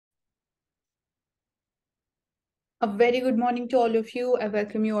A very good morning to all of you. I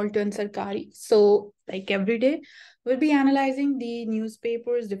welcome you all to Ansarkari. So, like every day, we'll be analyzing the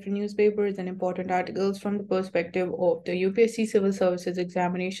newspapers, different newspapers, and important articles from the perspective of the UPSC Civil Services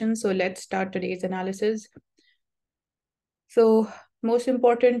examination. So, let's start today's analysis. So, most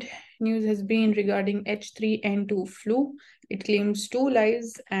important news has been regarding H3N2 flu. It claims 2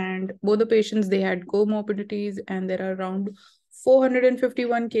 lives, and both the patients they had comorbidities, and there are around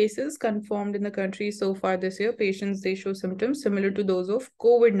 451 cases confirmed in the country so far this year. Patients they show symptoms similar to those of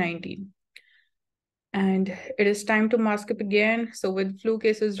COVID-19. And it is time to mask up again. So, with flu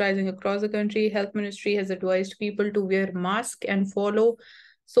cases rising across the country, Health Ministry has advised people to wear masks and follow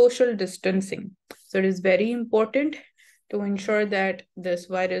social distancing. So, it is very important to ensure that this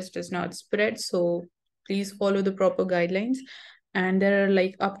virus does not spread. So, please follow the proper guidelines. And there are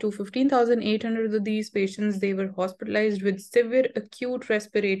like up to 15,800 of these patients, they were hospitalized with severe acute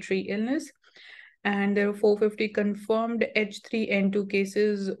respiratory illness. And there are 450 confirmed H3N2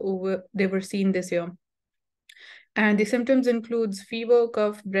 cases they were seen this year. And the symptoms includes fever,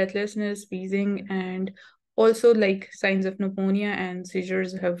 cough, breathlessness, wheezing, and also like signs of pneumonia and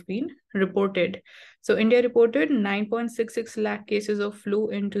seizures have been reported. So India reported 9.66 lakh cases of flu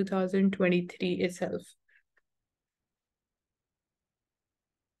in 2023 itself.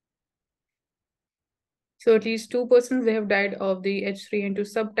 So at least 2 persons they have died of the H3N2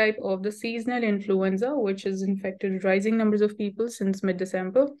 subtype of the seasonal influenza, which has infected rising numbers of people since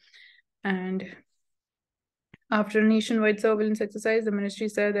mid-December. And after a nationwide surveillance exercise, the ministry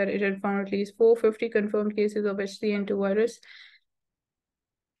said that it had found at least 450 confirmed cases of H3N2 virus.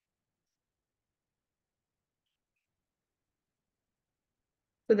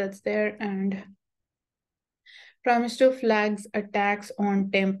 So that's there. And Prime Minister flags attacks on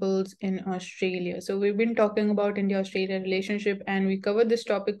temples in Australia. So we've been talking about India-Australia relationship, and we covered this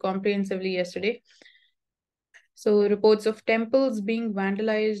topic comprehensively yesterday. So reports of temples being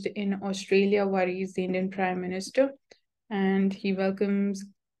vandalized in Australia worries the Indian Prime Minister, and he welcomes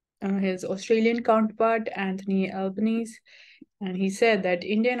his Australian counterpart, Anthony Albanese. And he said that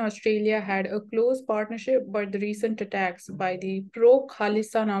India and Australia had a close partnership, but the recent attacks by the pro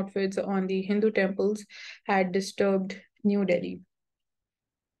Khalistan outfits on the Hindu temples had disturbed New Delhi.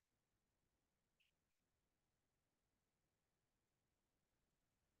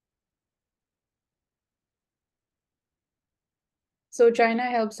 So China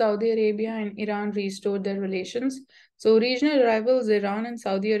helped Saudi Arabia and Iran restore their relations. So regional rivals Iran and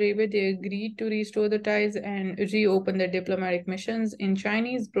Saudi Arabia they agreed to restore the ties and reopen their diplomatic missions in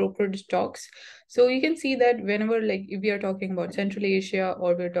Chinese brokered talks. So you can see that whenever like if we are talking about Central Asia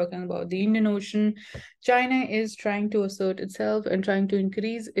or we're talking about the Indian Ocean, China is trying to assert itself and trying to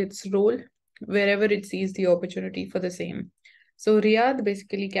increase its role wherever it sees the opportunity for the same. So Riyadh,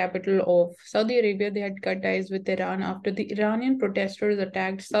 basically capital of Saudi Arabia, they had cut ties with Iran after the Iranian protesters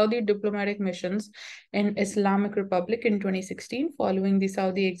attacked Saudi diplomatic missions in Islamic Republic in 2016 following the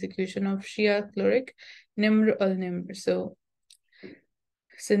Saudi execution of Shia cleric Nimr al-Nimr. So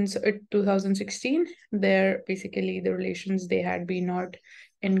since 2016, their basically the relations they had been not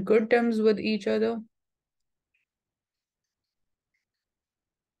in good terms with each other.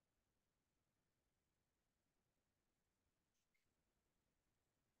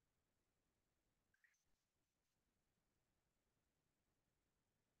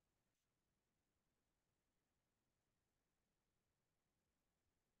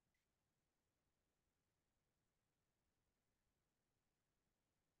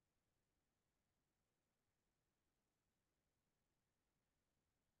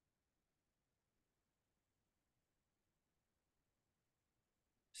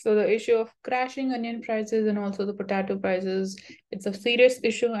 So the issue of crashing onion prices and also the potato prices, it's a serious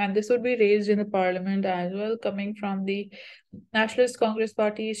issue, and this would be raised in the parliament as well, coming from the Nationalist Congress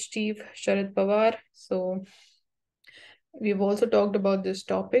Party's chief Sharad Pawar. So we've also talked about this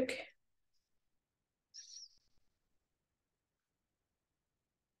topic.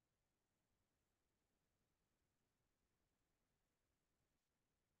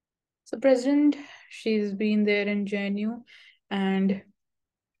 So President, she's been there in JNU and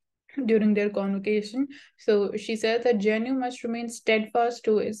during their convocation. So she said that JNU must remain steadfast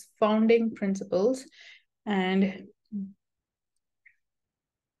to its founding principles. And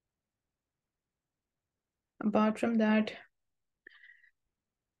apart from that,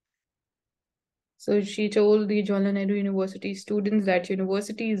 so she told the Jawaharlal Nehru University students that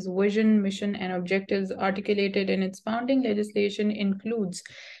university's vision, mission, and objectives articulated in its founding legislation includes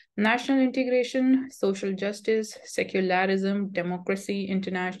national integration, social justice, secularism, democracy,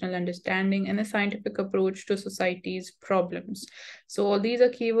 international understanding, and a scientific approach to society's problems. So all these are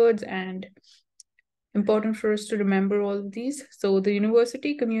keywords, and Important for us to remember all of these. So the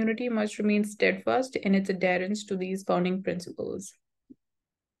university community must remain steadfast in its adherence to these founding principles.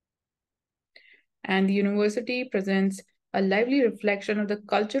 And the university presents a lively reflection of the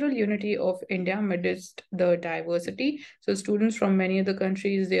cultural unity of India amidst the diversity. So students from many other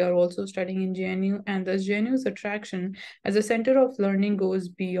countries, they are also studying in JNU, and thus JNU's attraction as a center of learning goes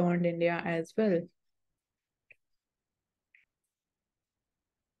beyond India as well.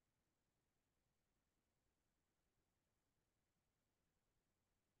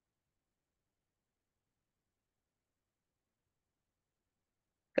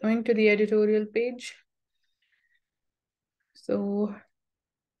 Coming to the editorial page. So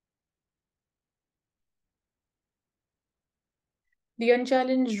the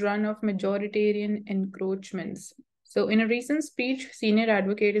unchallenged run of majoritarian encroachments. So, in a recent speech, senior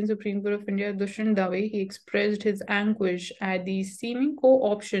advocate in Supreme Court of India, Dushyant Dave, he expressed his anguish at the seeming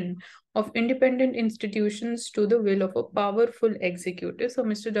co-option of independent institutions to the will of a powerful executive. So,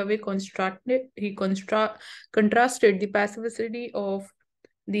 Mr. Dave contrasted the passivity of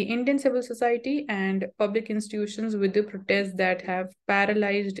the Indian civil society and public institutions with the protests that have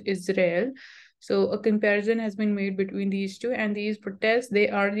paralyzed Israel. So a comparison has been made between these two, and these protests, they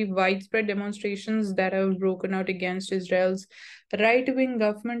are the widespread demonstrations that have broken out against Israel's right-wing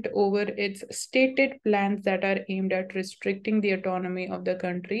government over its stated plans that are aimed at restricting the autonomy of the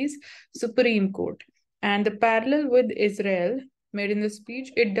country's Supreme Court. And the parallel with Israel made in the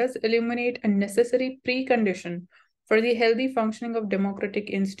speech, it does illuminate a necessary precondition for the healthy functioning of democratic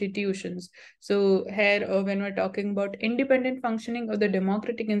institutions. So here, when we're talking about independent functioning of the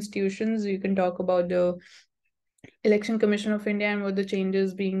democratic institutions, you can talk about the Election Commission of India and what the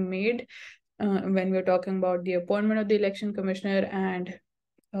changes being made when we're talking about the appointment of the election commissioner and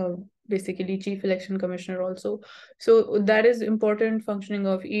uh, basically chief election commissioner also. So that is important functioning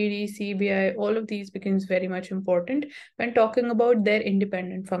of ED, CBI, all of these becomes very much important when talking about their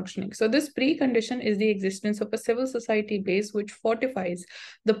independent functioning. So this precondition is the existence of a civil society base which fortifies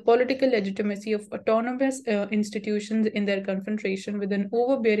the political legitimacy of autonomous institutions in their confrontation with an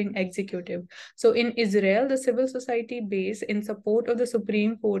overbearing executive. So in Israel, the civil society base in support of the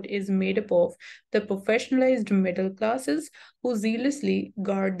Supreme Court is made up of the professionalized middle classes who zealously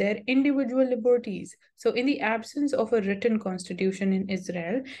guard their individual liberties. So, in the absence of a written constitution in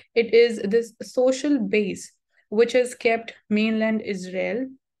Israel, it is this social base which has kept mainland Israel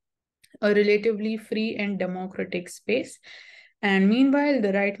a relatively free and democratic space. And meanwhile,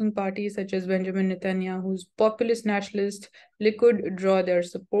 the right wing parties such as Benjamin Netanyahu's populist nationalist Likud draw their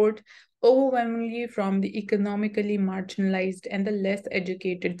support overwhelmingly from the economically marginalized and the less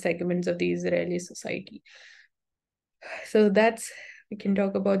educated segments of the Israeli society. So that's we can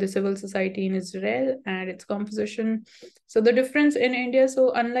talk about the civil society in Israel and its composition. So the difference in India,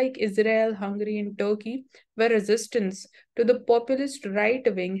 so unlike Israel, Hungary, and Turkey, where resistance to the populist right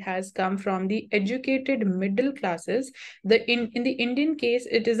wing has come from the educated middle classes, in the Indian case,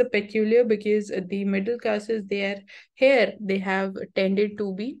 it is a peculiar because the middle classes they are here they have tended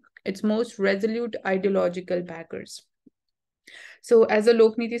to be its most resolute ideological backers. So, as a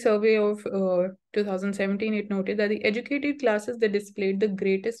Lokniti survey of 2017, it noted that the educated classes that displayed the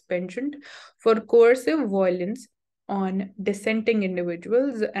greatest penchant for coercive violence on dissenting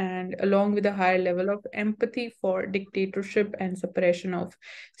individuals, and along with a higher level of empathy for dictatorship and suppression of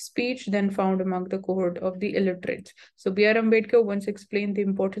speech than found among the cohort of the illiterates. So B.R. Ambedkar once explained the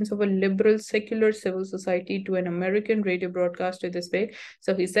importance of a liberal secular civil society to an American radio broadcaster this way.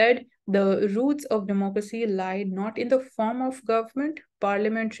 So he said, the roots of democracy lie not in the form of government,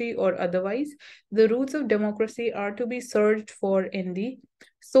 parliamentary or otherwise. The roots of democracy are to be searched for in the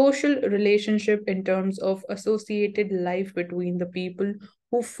social relationship in terms of associated life between the people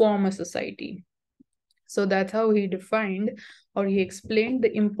who form a society. So that's how he defined or he explained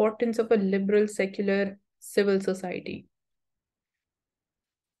the importance of a liberal secular civil society.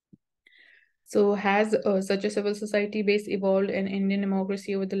 So, has such a civil society base evolved in Indian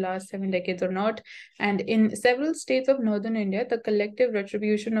democracy over the last 7 decades or not? And in several states of northern India, the collective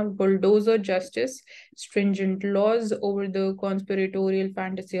retribution of bulldozer justice, stringent laws over the conspiratorial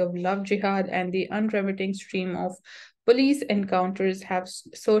fantasy of love jihad, and the unremitting stream of police encounters have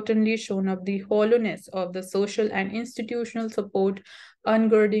certainly shown up the hollowness of the social and institutional support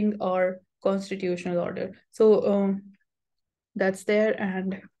ungirding our constitutional order. So, that's there.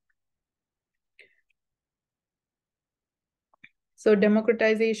 And so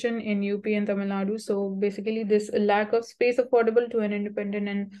democratization in UP and Tamil Nadu. So basically, this lack of space affordable to an independent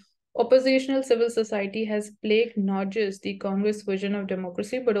and oppositional civil society has plagued not just the Congress vision of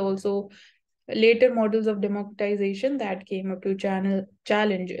democracy, but also later models of democratization that came up to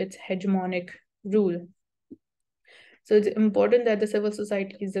challenge its hegemonic rule. So it's important that the civil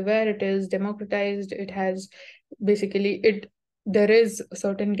society is aware, it is democratized, it has basically it there is a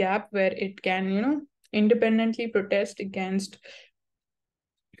certain gap where it can, independently protest against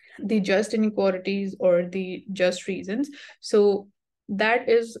the just inequalities or the just reasons. So that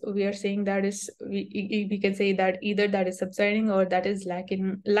is, we are saying that is, we can say that either that is subsiding or that is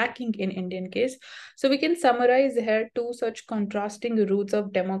lacking in Indian case. So we can summarize here two such contrasting routes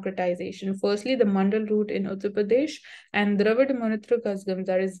of democratization. Firstly, the Mandal route in Uttar Pradesh and Dravid Munitra Kazgam,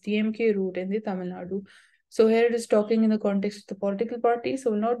 that is DMK route in the Tamil Nadu. So here it is talking in the context of the political party,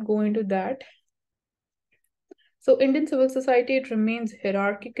 so we'll not go into that. So Indian civil society, it remains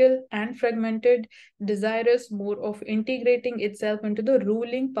hierarchical and fragmented, desirous more of integrating itself into the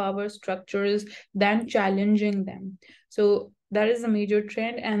ruling power structures than challenging them. So that is a major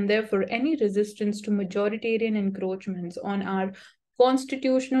trend, and therefore any resistance to majoritarian encroachments on our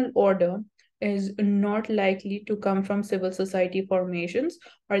constitutional order is not likely to come from civil society formations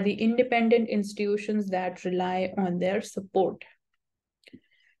or the independent institutions that rely on their support.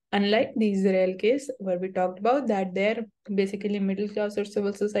 Unlike the Israel case, where we talked about that they're basically middle class or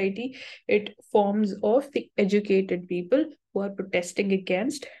civil society, it forms of the educated people who are protesting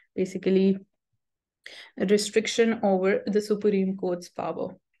against basically a restriction over the Supreme Court's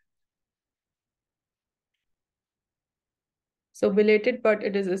power. So belated, but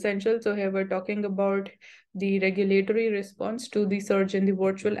it is essential. So here we're talking about the regulatory response to the surge in the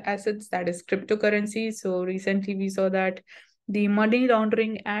virtual assets, that is cryptocurrency. So recently we saw that the money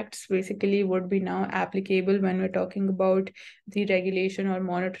laundering acts basically would be now applicable when we're talking about the regulation or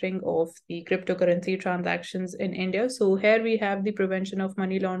monitoring of the cryptocurrency transactions in India. So here we have the Prevention of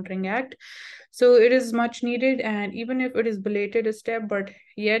Money Laundering Act. So it is much needed, and even if it is belated a step, but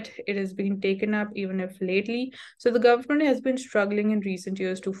yet it is being taken up even if lately. So the government has been struggling in recent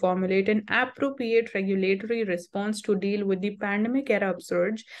years to formulate an appropriate regulatory response to deal with the pandemic era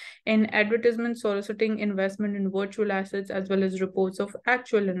upsurge in advertisements soliciting investment in virtual assets as well as reports of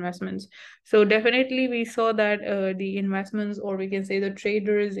actual investments. So definitely we saw that the investments, or we can say the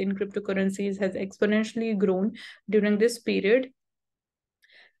traders in cryptocurrencies, has exponentially grown during this period.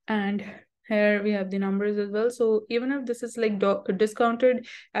 And here we have the numbers as well. So even if this is like discounted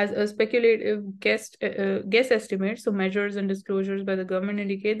as a speculative guess estimate, so measures and disclosures by the government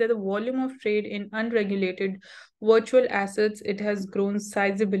indicate that the volume of trade in unregulated virtual assets, it has grown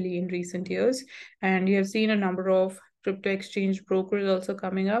sizably in recent years. And you have seen a number of crypto exchange brokers also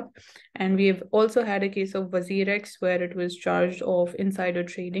coming up. And we have also had a case of WazirX where it was charged of insider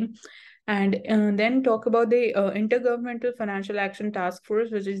trading. And then talk about the Intergovernmental Financial Action Task Force,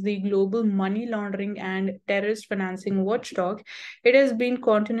 which is the global money laundering and terrorist financing watchdog. It has been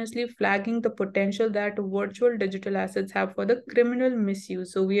continuously flagging the potential that virtual digital assets have for the criminal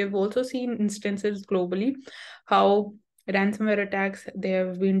misuse. So we have also seen instances globally how ransomware attacks, they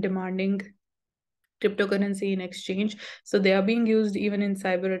have been demanding cryptocurrency in exchange. So they are being used even in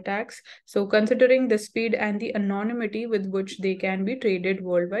cyber attacks. So considering the speed and the anonymity with which they can be traded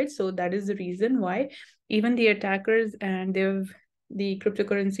worldwide. So that is the reason why even the attackers and the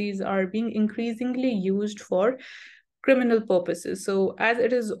cryptocurrencies are being increasingly used for criminal purposes. So as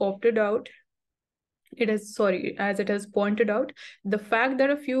it is opted out, as it has pointed out, the fact that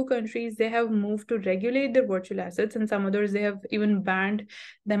a few countries, they have moved to regulate their virtual assets, and some others, they have even banned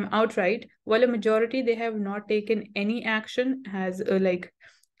them outright, while a majority, they have not taken any action, has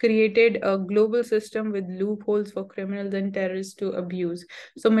created a global system with loopholes for criminals and terrorists to abuse.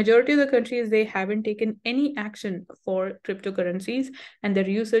 So majority of the countries, they haven't taken any action for cryptocurrencies and their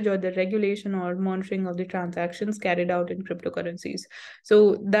usage or the regulation or monitoring of the transactions carried out in cryptocurrencies.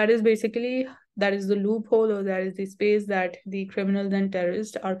 So that is the loophole, or that is the space that the criminals and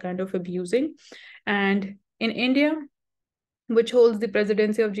terrorists are kind of abusing. And in India, which holds the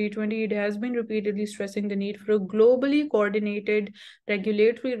presidency of G20, it has been repeatedly stressing the need for a globally coordinated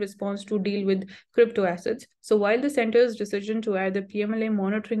regulatory response to deal with crypto assets. So while the center's decision to add the PMLA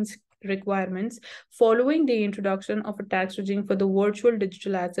monitoring requirements following the introduction of a tax regime for the virtual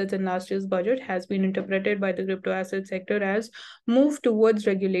digital assets in last year's budget has been interpreted by the crypto asset sector as move towards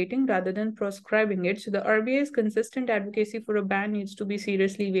regulating rather than prescribing it. So the RBI's consistent advocacy for a ban needs to be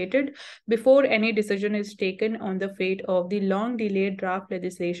seriously weighted before any decision is taken on the fate of the long delayed draft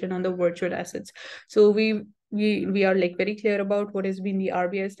legislation on the virtual assets. So we are like very clear about what has been the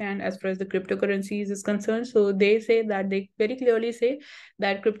RBI stand as far as the cryptocurrencies is concerned. So they very clearly say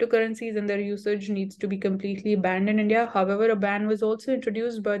that cryptocurrencies and their usage needs to be completely banned in India. However, a ban was also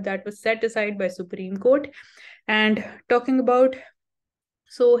introduced, but that was set aside by Supreme Court. And talking about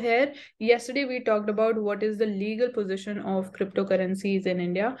So here, yesterday we talked about what is the legal position of cryptocurrencies in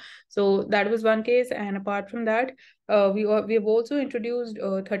India. So that was one case, and apart from that, we have also introduced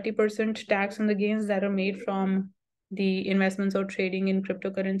 30% tax on the gains that are made from the investments or trading in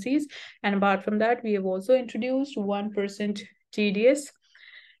cryptocurrencies, and apart from that, we have also introduced 1% TDS.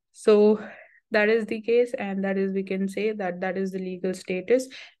 So that is the case, and that is, we can say that that is the legal status.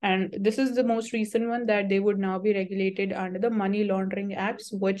 And this is the most recent one, that they would now be regulated under the money laundering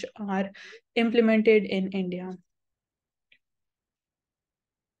acts which are implemented in India.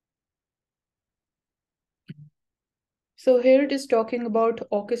 So here it is talking about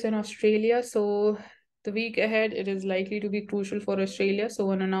AUKUS in Australia. So the week ahead, it is likely to be crucial for Australia. So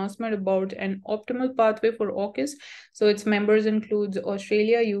an announcement about an optimal pathway for AUKUS. So its members includes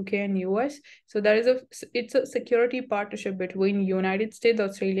Australia, UK, and US. So that is it's a security partnership between United States,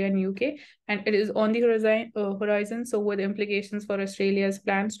 Australia, and UK, and it is on the horizon. So with implications for Australia's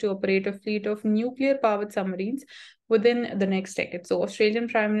plans to operate a fleet of nuclear-powered submarines within the next decade. So Australian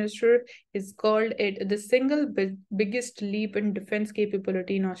Prime Minister is called it the single biggest leap in defense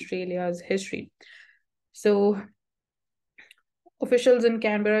capability in Australia's history. So officials in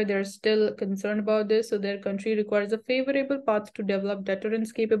Canberra, they're still concerned about this. So their country requires a favorable path to develop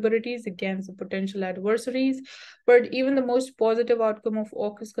deterrence capabilities against the potential adversaries. But even the most positive outcome of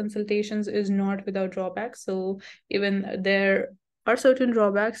AUKUS consultations is not without drawbacks. So even there are certain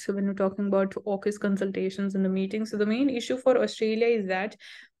drawbacks when we're talking about AUKUS consultations in the meeting. So the main issue for Australia is that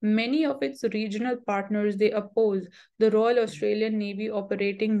many of its regional partners, they oppose the Royal Australian Navy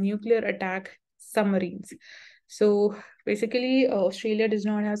operating nuclear attack submarines. So basically, Australia does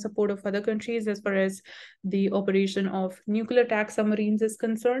not have support of other countries as far as the operation of nuclear attack submarines is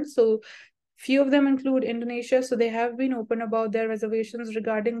concerned. So few of them include Indonesia. So they have been open about their reservations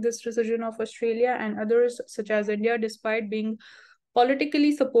regarding this decision of Australia, and others, such as India, despite being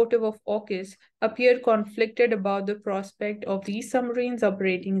politically supportive of AUKUS, appear conflicted about the prospect of these submarines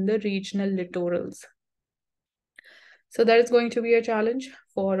operating in the regional littorals. So that is going to be a challenge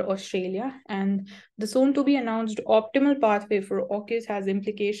for Australia. And the soon to be announced optimal pathway for AUKUS has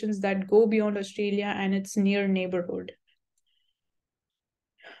implications that go beyond Australia and its near neighborhood.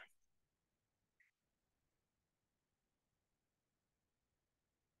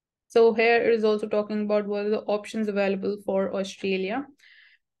 So here it is also talking about what are the options available for Australia.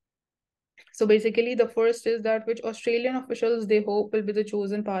 So basically, the first is that which Australian officials they hope will be the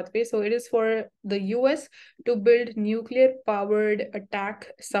chosen pathway. So it is for the US to build nuclear-powered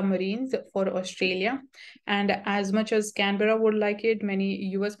attack submarines for Australia. And as much as Canberra would like it, many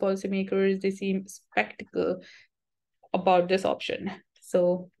US policymakers they seem skeptical about this option.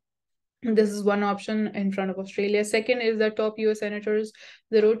 So this is one option in front of Australia. Second is that top US senators,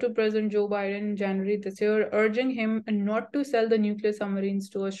 they wrote to President Joe Biden in January this year, urging him not to sell the nuclear submarines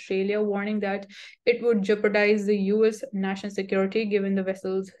to Australia, warning that it would jeopardize the US national security given the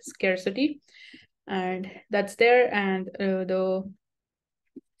vessel's scarcity. And that's there. And the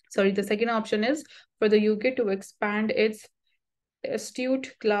second option is for the UK to expand its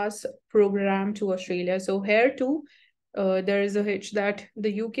astute class program to Australia. So here too, there is a hitch that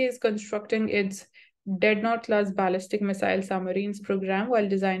the UK is constructing its Dreadnought class ballistic missile submarines program while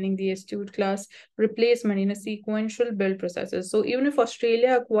designing the Astute class replacement in a sequential build processes. So even if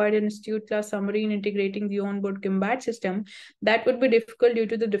Australia acquired an Astute class submarine integrating the onboard combat system, that would be difficult due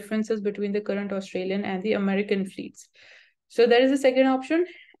to the differences between the current Australian and the American fleets. So that is the second option.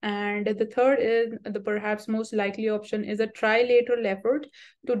 And the third is the perhaps most likely option is a trilateral effort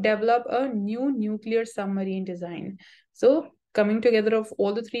to develop a new nuclear submarine design. So coming together of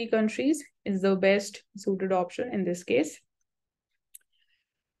all the three countries is the best suited option in this case.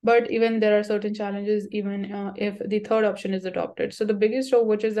 But even there are certain challenges even if the third option is adopted. So the biggest of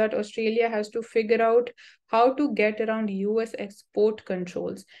which is that Australia has to figure out how to get around US export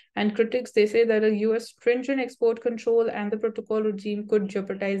controls. And critics, they say that a US stringent export control and the protocol regime could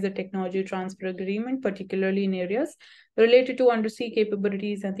jeopardize the technology transfer agreement, particularly in areas related to undersea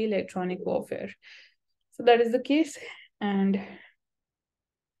capabilities and the electronic warfare. So that is the case. And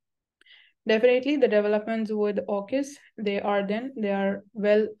definitely the developments with AUKUS, they are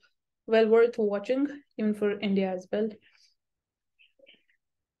well worth watching, even for India as well.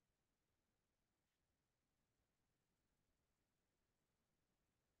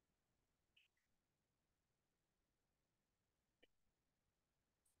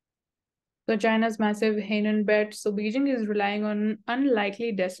 So China's massive Hainan bet. So Beijing is relying on an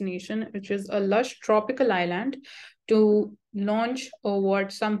unlikely destination, which is a lush tropical island, to launch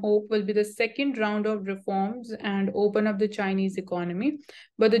what some hope will be the second round of reforms and open up the Chinese economy.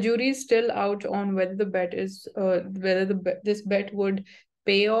 But the jury is still out on whether the bet is this bet would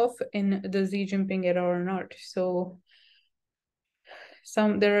pay off in the Xi Jinping era or not. So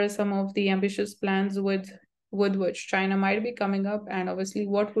there are some of the ambitious plans with which China might be coming up, and obviously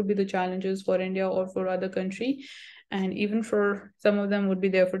what would be the challenges for India or for other country, and even for some of them would be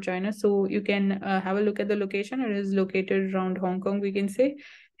there for China. So you can have a look at the location. It is located around Hong Kong, we can say,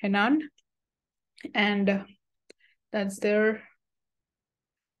 Henan, and that's there.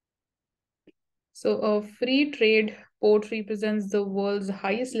 So a free trade port represents the world's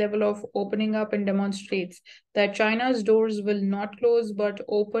highest level of opening up and demonstrates that China's doors will not close but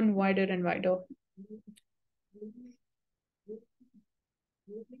open wider and wider.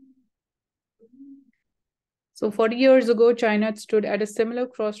 So 40 years ago, China stood at a similar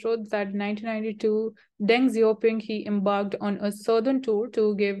crossroads that in 1992, Deng Xiaoping, he embarked on a southern tour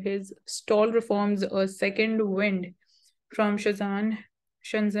to give his stalled reforms a second wind from Shenzhen,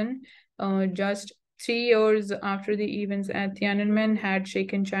 just 3 years after the events at Tiananmen had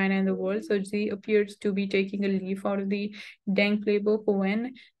shaken China and the world. So Xi appears to be taking a leaf out of the Deng playbook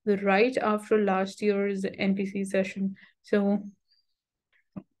when the right after last year's NPC session. So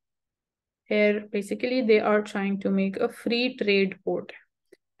here, basically, they are trying to make a free trade port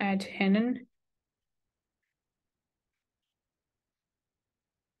at Henan.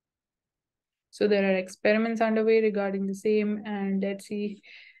 So there are experiments underway regarding the same, and let's see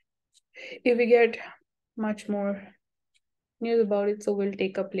if we get much more news about it. So we'll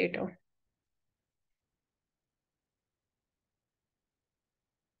take up later.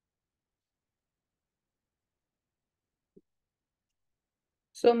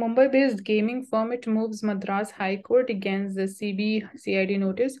 So Mumbai-based gaming firm it moves Madras High Court against the CB-CID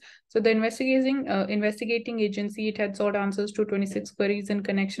notice. So the investigating agency it had sought answers to 26 queries in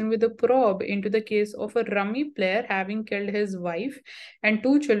connection with a probe into the case of a rummy player having killed his wife and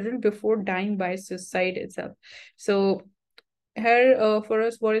two children before dying by suicide itself. So here for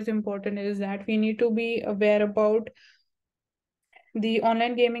us what is important is that we need to be aware about the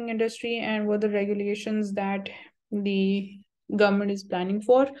online gaming industry and what the regulations that the government is planning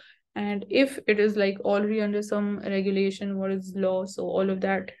for, and if it is like already under some regulation, what is law. So all of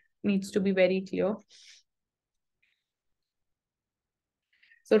that needs to be very clear.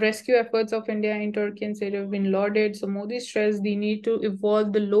 So rescue efforts of India in Turkey and Syria have been lauded. So Modi stressed the need to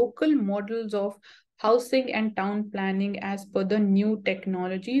evolve the local models of housing and town planning as per the new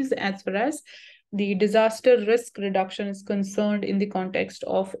technologies as far as the disaster risk reduction is concerned in the context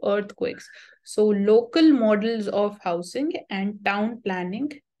of earthquakes. So local models of housing and town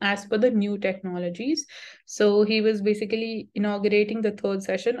planning as per the new technologies. So he was basically inaugurating the third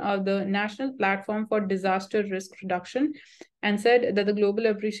session of the National Platform for Disaster Risk Reduction and said that the global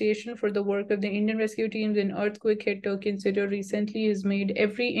appreciation for the work of the Indian rescue teams in earthquake hit Turkey and Syria recently has made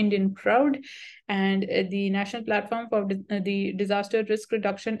every Indian proud. And the National Platform for the Disaster Risk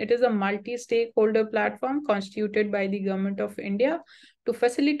Reduction, it is a multi-stakeholder platform constituted by the Government of India to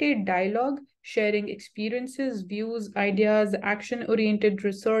facilitate dialogue, sharing experiences, views, ideas, action-oriented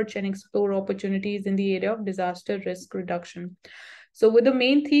research, and explore opportunities in the area of disaster risk reduction. So with the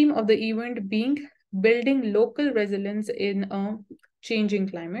main theme of the event being building local resilience in a changing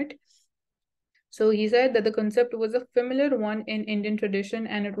climate. So he said that the concept was a familiar one in Indian tradition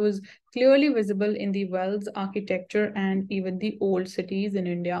and it was clearly visible in the wells, architecture, and even the old cities in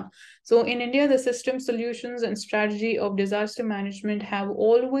India. So in India, the system solutions and strategy of disaster management have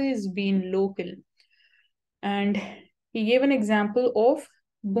always been local. And he gave an example of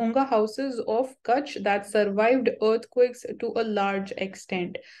Bunga houses of Kutch that survived earthquakes to a large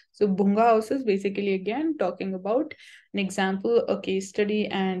extent. So Bunga houses, basically again talking about an example, a case study,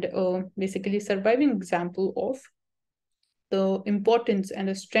 and basically surviving example of the importance and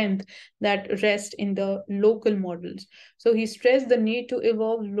the strength that rest in the local models. So he stressed the need to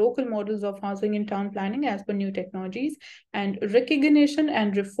evolve local models of housing and town planning as per new technologies, and recognition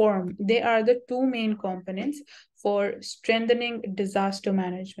and reform. They are the two main components for strengthening disaster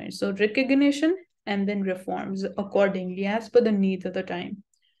management. So recognition and then reforms accordingly as per the needs of the time.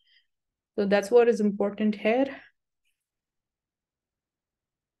 So that's what is important here.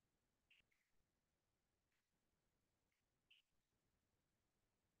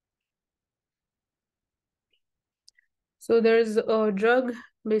 So there's a drug,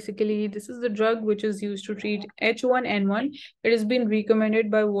 basically, this is the drug which is used to treat H1N1. It has been recommended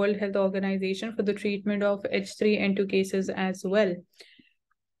by World Health Organization for the treatment of H3N2 cases as well.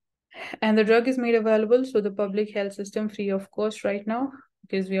 And the drug is made available to the public health system free of cost right now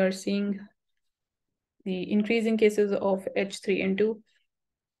because we are seeing the increasing cases of H3N2.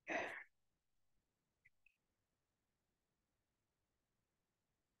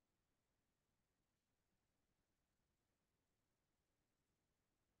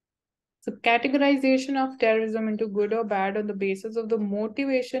 So categorization of terrorism into good or bad on the basis of the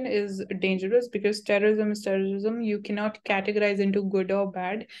motivation is dangerous, because terrorism is terrorism. You cannot categorize into good or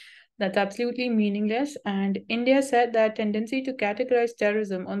bad. That's absolutely meaningless. And India said that tendency to categorize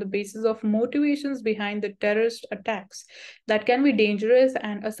terrorism on the basis of motivations behind the terrorist attacks that can be dangerous,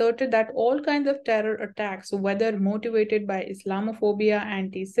 and asserted that all kinds of terror attacks, whether motivated by Islamophobia,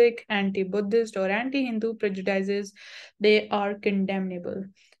 anti-Sikh, anti-Buddhist, or anti-Hindu prejudices, they are condemnable.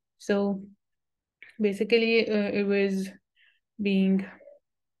 So basically, it was being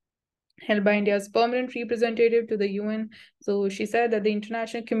held by India's permanent representative to the UN. So she said that the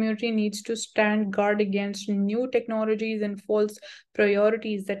international community needs to stand guard against new technologies and false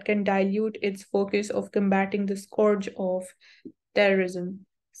priorities that can dilute its focus of combating the scourge of terrorism.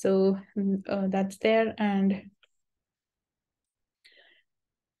 So that's there. And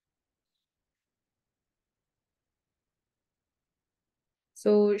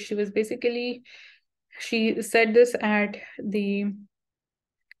so she said this at the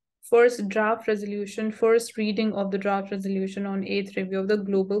first reading of the draft resolution on eighth review of the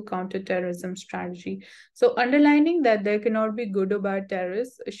global counterterrorism strategy. So underlining that there cannot be good or bad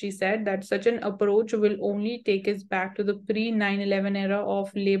terrorists, she said that such an approach will only take us back to the pre-9/11 era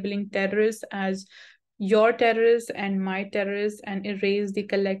of labeling terrorists as your terrorists and my terrorists, and erase the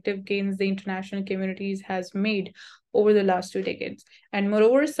collective gains the international communities has made over the last 2 decades. And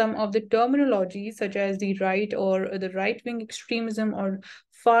moreover, some of the terminology, such as the right or the right-wing extremism, or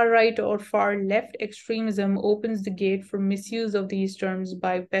far right or far left extremism, opens the gate for misuse of these terms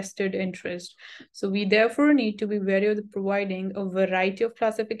by vested interest. So we therefore need to be wary of providing a variety of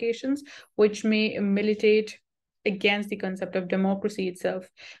classifications which may militate against the concept of democracy itself.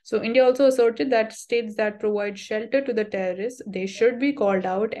 So India also asserted that states that provide shelter to the terrorists, they should be called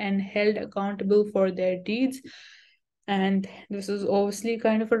out and held accountable for their deeds. And this is obviously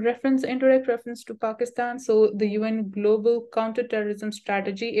kind of a reference, indirect reference to Pakistan. So the UN Global Counterterrorism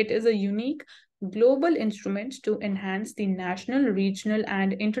Strategy, it is a unique global instrument to enhance the national, regional,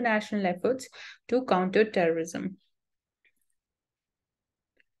 and international efforts to counter terrorism.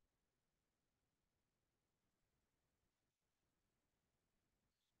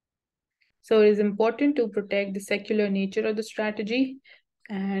 So it is important to protect the secular nature of the strategy,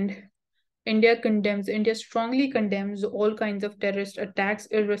 and India strongly condemns all kinds of terrorist attacks,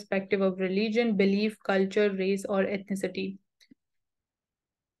 irrespective of religion, belief, culture, race, or ethnicity.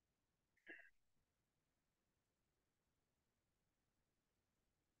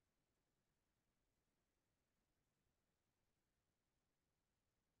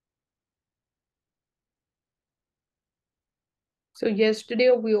 So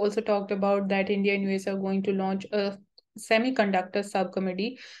yesterday we also talked about that India and US are going to launch a semiconductor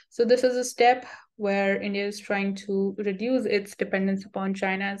subcommittee. So this is a step where India is trying to reduce its dependence upon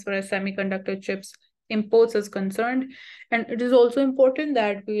China as far as semiconductor chips imports is concerned. And it is also important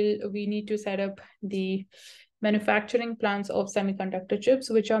that we need to set up the manufacturing plants of semiconductor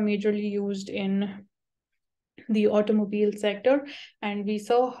chips, which are majorly used in the automobile sector. And we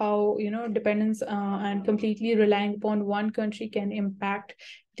saw how dependence and completely relying upon one country can impact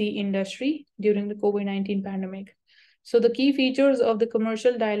the industry during the COVID-19 pandemic. So the key features of the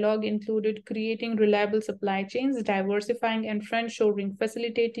commercial dialogue included creating reliable supply chains, diversifying and friendshoring,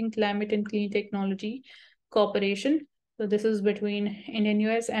 facilitating climate and clean technology cooperation. So this is between India and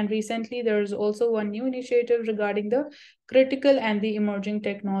US. And recently there is also one new initiative regarding the critical and the emerging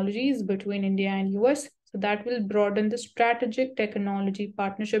technologies between India and US. So that will broaden the strategic technology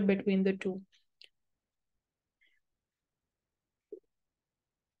partnership between the two.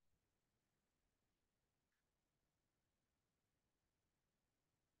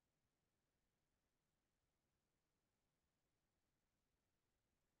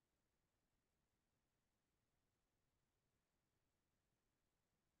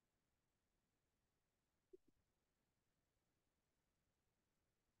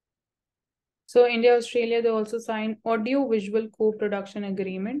 So India, Australia, they also signed audio-visual co-production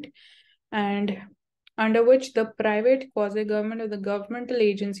agreement, and under which the private, quasi-government, or the governmental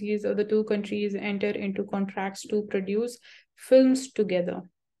agencies of the two countries enter into contracts to produce films together.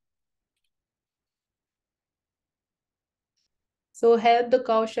 So help the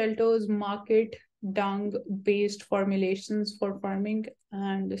cow shelters market dung-based formulations for farming,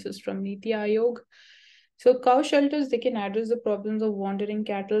 and this is from Niti Aayog. So cow shelters, they can address the problems of wandering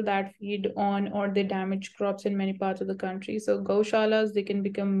cattle that feed on or they damage crops in many parts of the country. So gaushalas, they can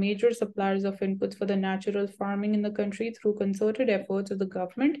become major suppliers of inputs for the natural farming in the country through concerted efforts of the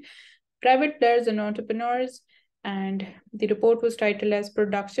government, private players and entrepreneurs. And the report was titled as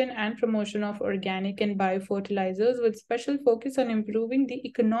Production and Promotion of Organic and Biofertilizers with special focus on improving the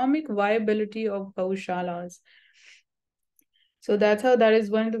economic viability of gaushalas. So that's how that is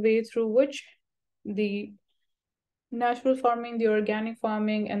one of the ways through which the natural farming, the organic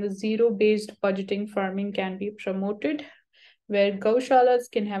farming, and the zero-based budgeting farming can be promoted, where gaushalas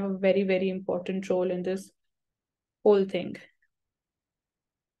can have a very, very important role in this whole thing.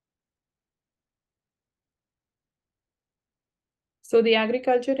 So the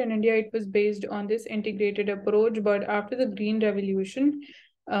agriculture in India, it was based on this integrated approach, but after the Green Revolution,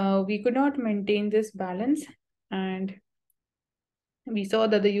 we could not maintain this balance, and we saw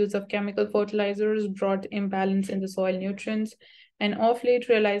that the use of chemical fertilizers brought imbalance in the soil nutrients, and of late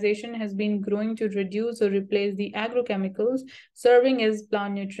realization has been growing to reduce or replace the agrochemicals, serving as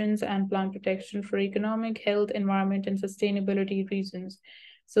plant nutrients and plant protection for economic, health, environment, and sustainability reasons.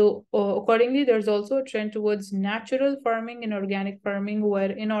 So, accordingly, there's also a trend towards natural farming and organic farming,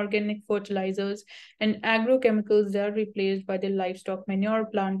 where inorganic fertilizers and agrochemicals are replaced by the livestock manure,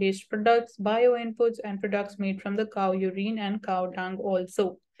 plant-based products, bio-inputs, and products made from the cow urine and cow dung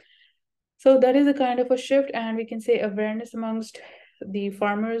also. So that is a kind of a shift, and we can say awareness amongst the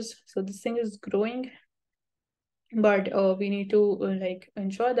farmers. So this thing is growing, but we need to like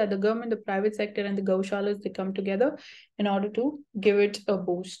ensure that the government, the private sector, and the gaushalas, they come together in order to give it a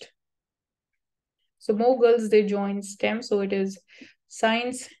boost. So more girls, they join STEM. So it is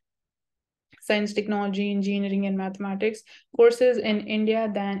science, technology, engineering, and mathematics courses in India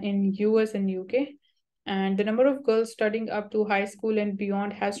than in US and UK. And the number of girls studying up to high school and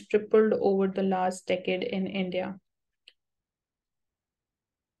beyond has tripled over the last decade in India.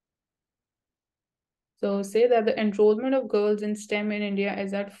 So say that the enrollment of girls in STEM in India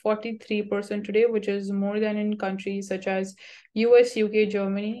is at 43% today, which is more than in countries such as US, UK,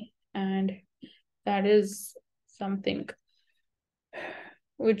 Germany, and that is something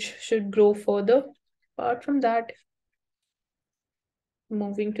which should grow further. Apart from that,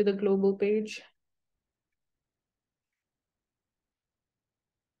 moving to the global page.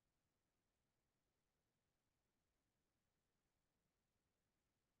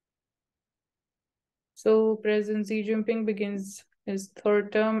 So President Xi Jinping begins his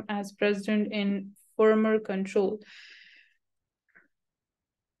third term as president in firmer control.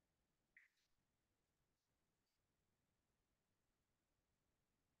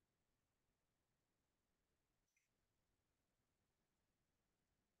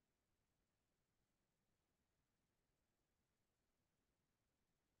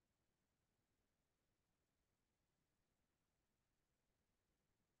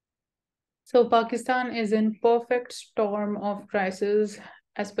 So Pakistan is in perfect storm of crisis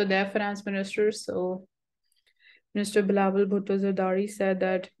as per their finance minister. So Mr. Bilawal Bhutto Zardari said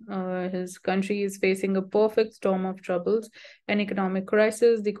that his country is facing a perfect storm of troubles, an economic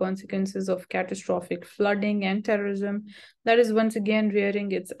crisis, the consequences of catastrophic flooding and terrorism that is once again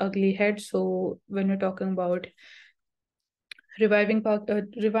rearing its ugly head. So when we're talking about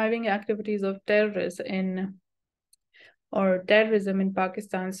reviving activities of terrorism in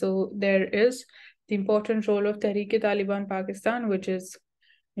Pakistan, so there is the important role of Tehreek-e-Taliban Pakistan, which is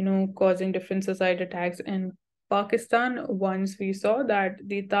causing different suicide attacks in Pakistan once we saw that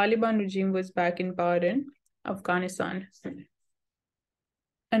the Taliban regime was back in power in Afghanistan.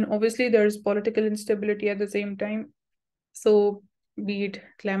 And obviously, there's political instability at the same time. So, be it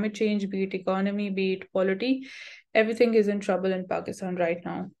climate change, be it economy, be it polity, everything is in trouble in Pakistan right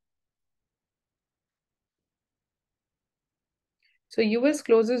now. So US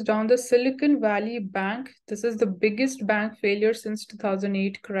closes down the Silicon Valley Bank. This is the biggest bank failure since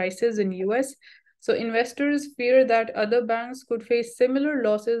 2008 crisis in US. So investors fear that other banks could face similar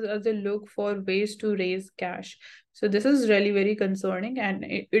losses as they look for ways to raise cash. So this is really very concerning, and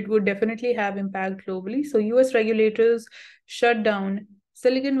it would definitely have impact globally. So US regulators shut down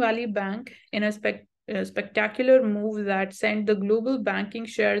Silicon Valley Bank in a spectacular move that sent the global banking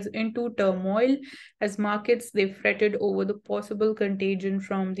shares into turmoil as markets they fretted over the possible contagion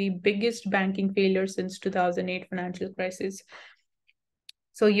from the biggest banking failure since 2008 financial crisis.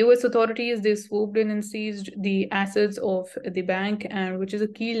 So US authorities, they swooped in and seized the assets of the bank, and which is a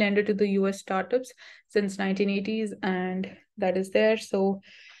key lender to the US startups since 1980s, and that is there. So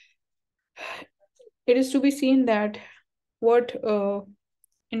it is to be seen that what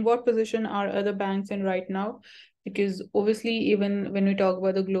in what position are other banks in right now, because obviously even when we talk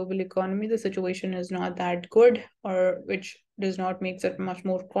about the global economy, the situation is not that good, or which does not make it much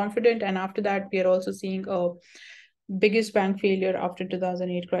more confident. And after that, we are also seeing a biggest bank failure after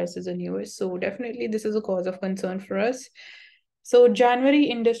 2008 crisis in US. So definitely this is a cause of concern for us. So January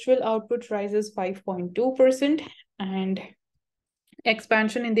industrial output rises 5.2%, and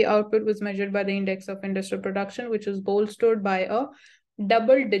expansion in the output was measured by the index of industrial production, which was bolstered by a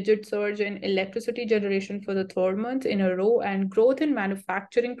double-digit surge in electricity generation for the third month in a row, and growth in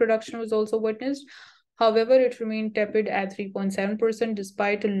manufacturing production was also witnessed. However, it remained tepid at 3.7%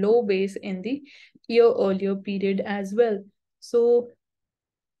 despite a low base in the year earlier period as well. So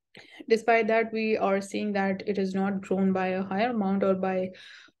despite that, we are seeing that it is not grown by a higher amount or by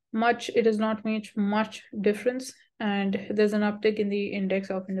much. It has not made much difference, and there's an uptick in the index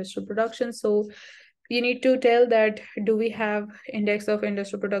of industrial production. So you need to tell that, do we have index of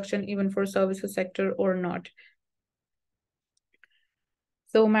industrial production even for services sector or not?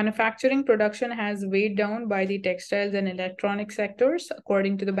 So manufacturing production has weighed down by the textiles and electronic sectors,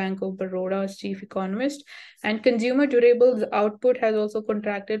 according to the Bank of Baroda's chief economist. And consumer durables output has also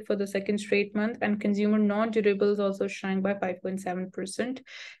contracted for the second straight month, and consumer non-durables also shrank by 5.7%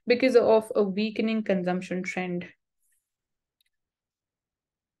 because of a weakening consumption trend.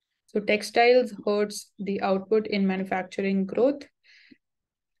 So textiles hurts the output in manufacturing growth.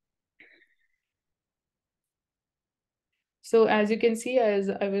 So as you can see, as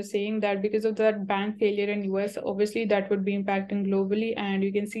I was saying, that because of that bank failure in US, obviously that would be impacting globally. And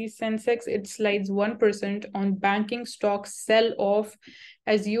you can see Sensex, it slides 1% on banking stocks sell off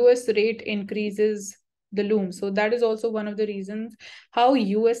as US rate increases the loom. So that is also one of the reasons how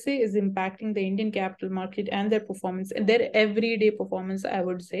USA is impacting the Indian capital market and their performance, and their everyday performance, I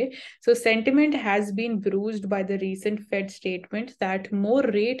would say. So sentiment has been bruised by the recent Fed statement that more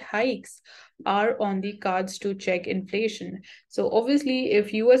rate hikes are on the cards to check inflation. So obviously,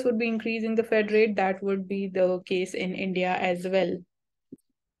 if US would be increasing the Fed rate, that would be the case in India as well.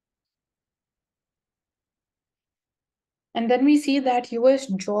 And then we see that US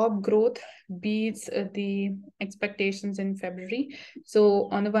job growth beats the expectations in February. So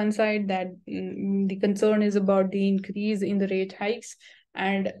on the one side, that the concern is about the increase in the rate hikes.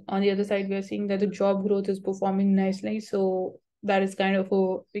 And on the other side, we are seeing that the job growth is performing nicely. So that is kind of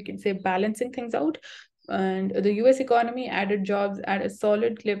a, we can say, balancing things out. And the US economy added jobs at a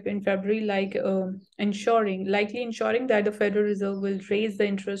solid clip in February, like likely ensuring that the Federal Reserve will raise the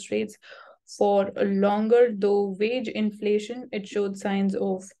interest rates for longer, though wage inflation, it showed signs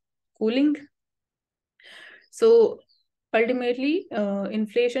of cooling. So ultimately,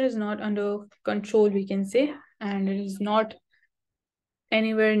 inflation is not under control, we can say, and it is not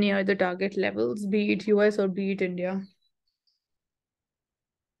anywhere near the target levels, be it US or be it India.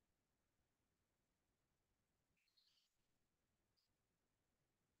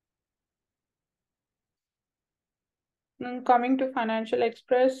 Coming to Financial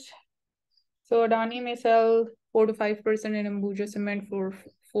Express, so Adani may sell 4 to 5% in Ambuja cement for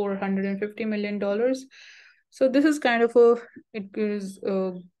 $450 million. So this is kind of a, it is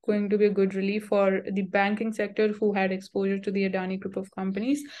going to be a good relief for the banking sector who had exposure to the Adani group of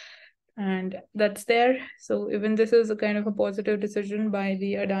companies. And that's there. So even this is a kind of a positive decision by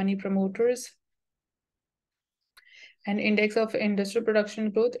the Adani promoters. And index of industrial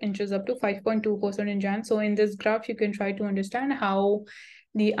production growth inches up to 5.2% in Jan. So in this graph, you can try to understand how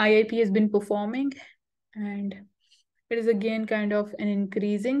the IIP has been performing, and it is again kind of an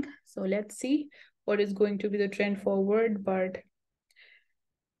increasing. So let's see what is going to be the trend forward, but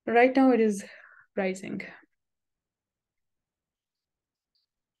right now it is rising.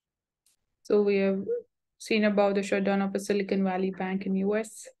 So we have seen about the shutdown of a Silicon Valley bank in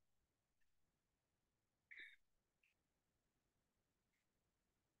US.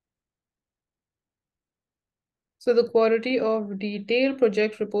 So the quality of detailed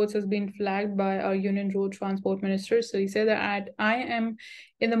project reports has been flagged by our Union Road Transport Minister. So he said that I am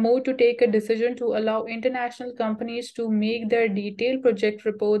in the mode to take a decision to allow international companies to make their detailed project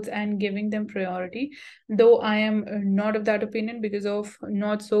reports and giving them priority. Though I am not of that opinion because of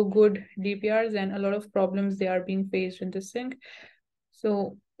not so good DPRs and a lot of problems they are being faced in this thing.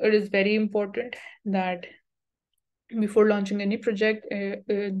 So it is very important that before launching any project, it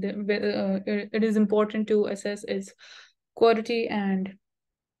is important to assess its quality, and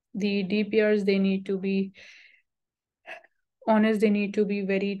the DPRs, they need to be honest, they need to be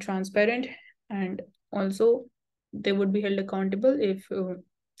very transparent, and also they would be held accountable if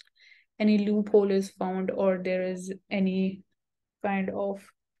any loophole is found or there is any kind of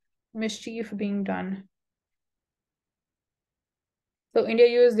mischief being done. So India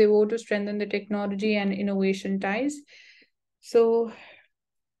US, they vote to strengthen the technology and innovation ties. So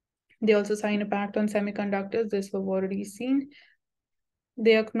they also sign a pact on semiconductors. This we've already seen.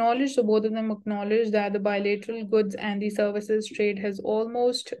 They acknowledge, so both of them acknowledge that the bilateral goods and the services trade has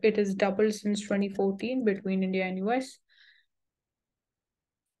almost, it has doubled since 2014 between India and US.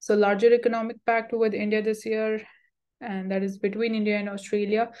 So larger economic pact with India this year, and that is between India and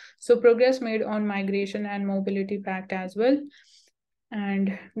Australia. So progress made on migration and mobility pact as well.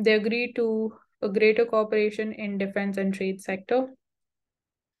 And they agreed to a greater cooperation in defense and trade sector.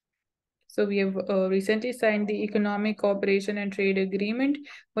 So we have recently signed the Economic Cooperation and Trade Agreement,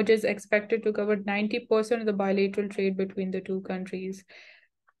 which is expected to cover 90% of the bilateral trade between the two countries.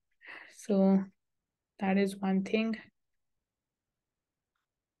 So that is one thing.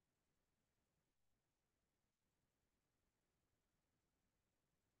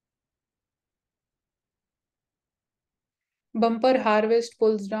 Bumper harvest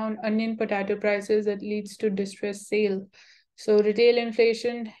pulls down onion potato prices that leads to distressed sale. So retail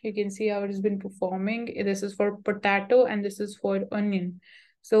inflation, you can see how it has been performing. This is for potato and this is for onion.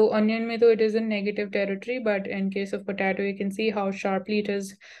 So onion mein though it is in negative territory, but in case of potato, you can see how sharply it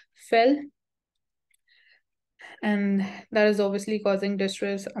has fell. And that is obviously causing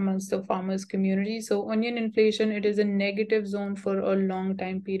distress amongst the farmers community. So onion inflation, it is a negative zone for a long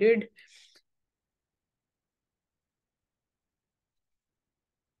time period.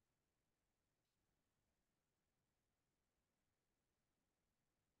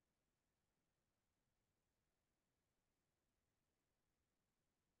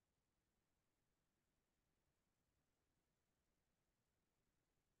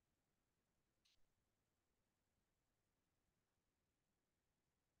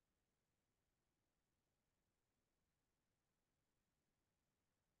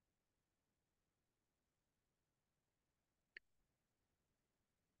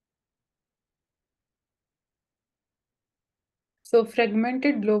 So,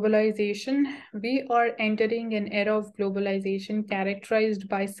 fragmented globalization, we are entering an era of globalization characterized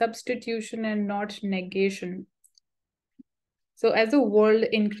by substitution and not negation. So, as the world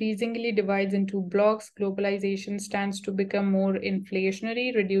increasingly divides into blocks, globalization stands to become more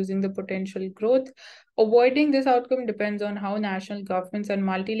inflationary, reducing the potential growth. Avoiding this outcome depends on how national governments and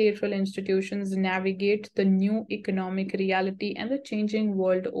multilateral institutions navigate the new economic reality and the changing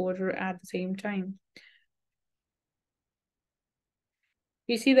world order at the same time.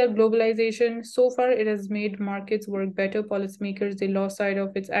 We see that globalization, so far, it has made markets work better. Policymakers, they lost sight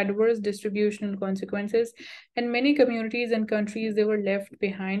of its adverse distributional consequences, and many communities and countries, they were left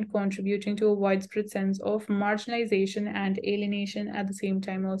behind, contributing to a widespread sense of marginalization and alienation at the same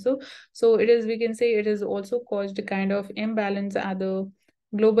time also. So it is, we can say it has also caused a kind of imbalance at the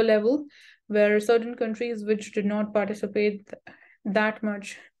global level, where certain countries which did not participate that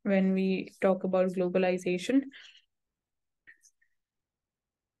much when we talk about globalization,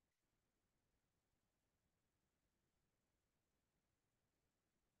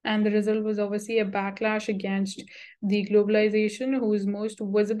 and the result was obviously a backlash against the globalization, whose most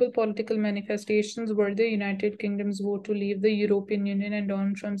visible political manifestations were the United Kingdom's vote to leave the European Union and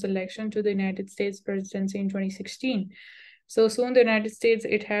Donald Trump's election to the United States presidency in 2016. So soon, the United States,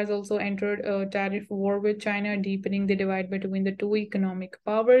 it has also entered a tariff war with China, deepening the divide between the two economic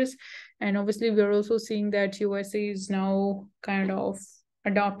powers. And obviously, we're also seeing that USA is now kind of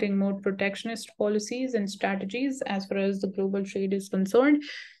adopting more protectionist policies and strategies as far as the global trade is concerned.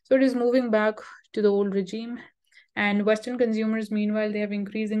 So it is moving back to the old regime. And Western consumers, meanwhile, they have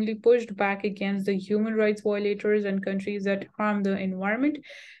increasingly pushed back against the human rights violators and countries that harm the environment.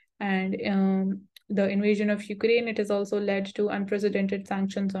 And the invasion of Ukraine, it has also led to unprecedented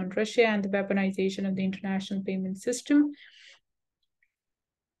sanctions on Russia and the weaponization of the international payment system.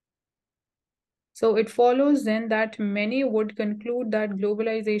 So it follows then that many would conclude that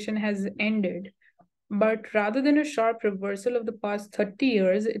globalization has ended. But rather than a sharp reversal of the past 30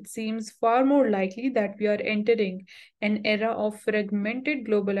 years, it seems far more likely that we are entering an era of fragmented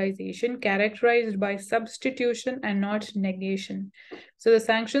globalization characterized by substitution and not negation. So, the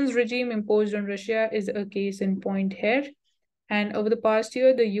sanctions regime imposed on Russia is a case in point here. And over the past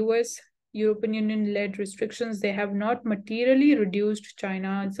year, the US European Union led restrictions, they have not materially reduced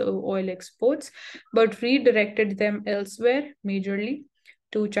China's oil exports, but redirected them elsewhere, majorly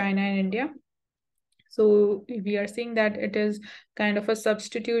to China and India. So we are seeing that it is kind of a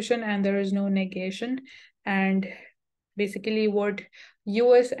substitution and there is no negation. And basically, what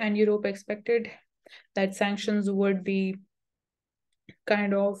US and Europe expected, that sanctions would be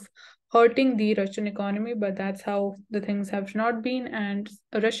kind of hurting the Russian economy, but that's how the things have not been. And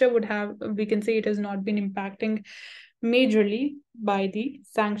Russia would have, we can say it has not been impacting majorly by the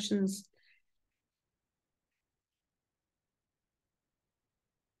sanctions.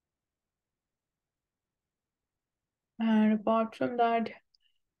 And apart from that,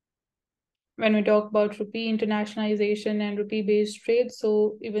 when we talk about rupee internationalization and rupee based trade,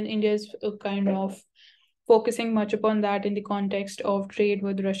 so even India is kind of focusing much upon that in the context of trade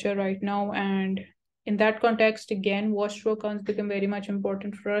with Russia right now. And in that context, again, watch through accounts become very much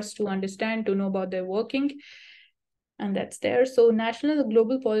important for us to understand, to know about their working. And that's there. So national and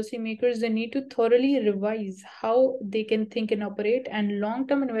global policymakers, they need to thoroughly revise how they can think and operate. And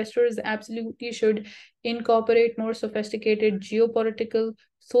long-term investors absolutely should incorporate more sophisticated geopolitical,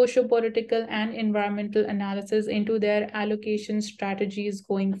 socio-political, and environmental analysis into their allocation strategies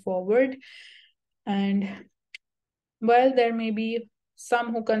going forward. And while there may be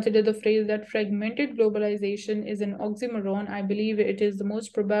some who consider the phrase that fragmented globalization is an oxymoron, I believe it is the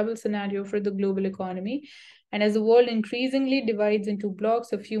most probable scenario for the global economy. And as the world increasingly divides into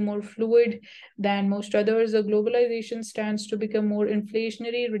blocks, a few more fluid than most others, the globalization stands to become more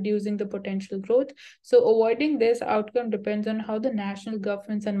inflationary, reducing the potential growth. So avoiding this outcome depends on how the national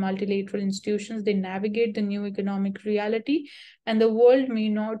governments and multilateral institutions they navigate the new economic reality. And the world may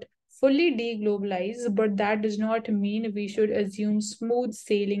not fully deglobalize, but that does not mean we should assume smooth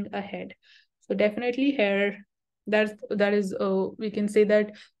sailing ahead. So definitely here, that is we can say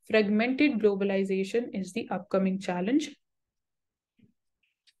that fragmented globalization is the upcoming challenge.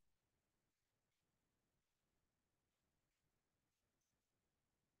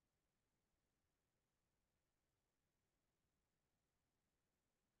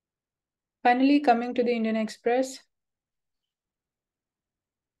 Finally, coming to the Indian Express.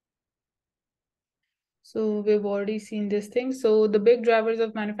 So we've already seen this thing. So the big drivers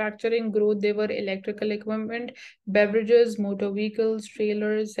of manufacturing growth, they were electrical equipment, beverages, motor vehicles,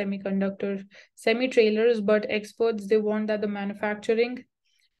 trailers, semi-trailers, but experts, they want that the manufacturing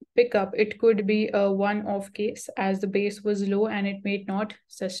pickup, it could be a one-off case as the base was low and it may not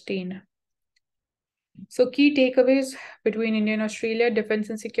sustain. So key takeaways between India and Australia, defense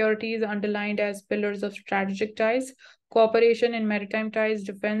and security is underlined as pillars of strategic ties, cooperation in maritime ties,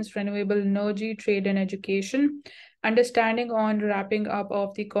 defense, renewable energy, trade and education, understanding on wrapping up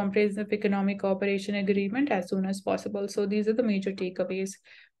of the comprehensive economic cooperation agreement as soon as possible. So these are the major takeaways.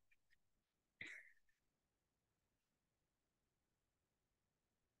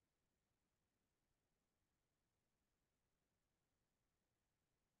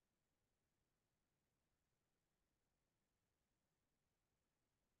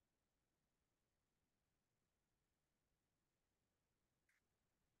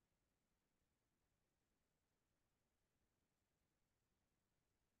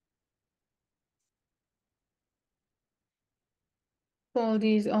 All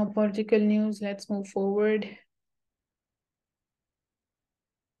these are political news. Let's move forward.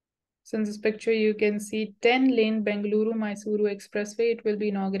 So in this picture, you can see 10-lane Bengaluru-Mysuru Expressway. It will be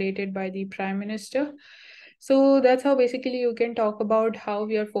inaugurated by the Prime Minister. So that's how basically you can talk about how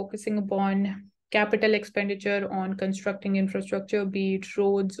we are focusing upon capital expenditure on constructing infrastructure, be it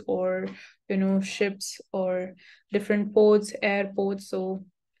roads or, ships or different ports, airports. So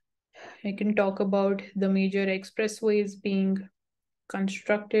I can talk about the major expressways being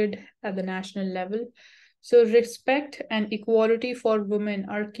constructed at the national level. So, respect and equality for women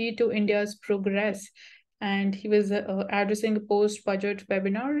are key to India's progress. And he was addressing a post budget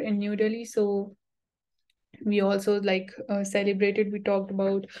webinar in New Delhi. So, we also celebrated, we talked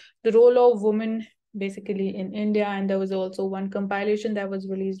about the role of women basically in India, and there was also one compilation that was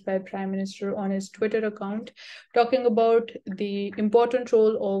released by Prime Minister on his Twitter account talking about the important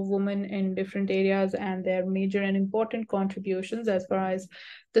role of women in different areas and their major and important contributions as far as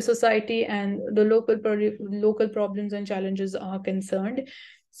the society and the local problems and challenges are concerned.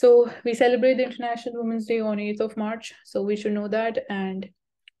 So we celebrate the International Women's Day on 8th of March, so we should know that. And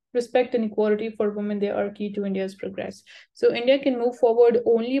respect and equality for women, they are key to India's progress. So India can move forward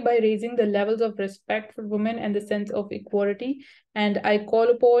only by raising the levels of respect for women and the sense of equality. And I call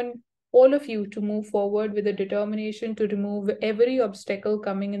upon all of you to move forward with a determination to remove every obstacle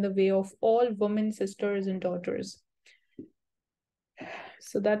coming in the way of all women, sisters, and daughters.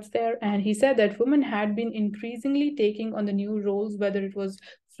 So that's there. And he said that women had been increasingly taking on the new roles, whether it was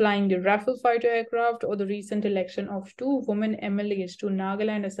flying the Rafale fighter aircraft or the recent election of two women MLAs to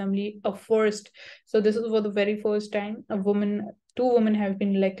Nagaland Assembly, a first. So this is for the very first time two women have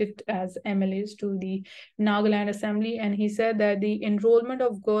been elected as MLAs to the Nagaland Assembly. And he said that the enrollment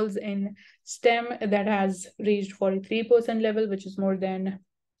of girls in STEM that has reached 43% level, which is more than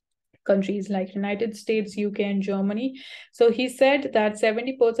countries like United States, UK, and Germany. So he said that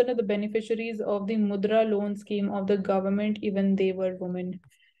 70% of the beneficiaries of the Mudra loan scheme of the government, even they were women.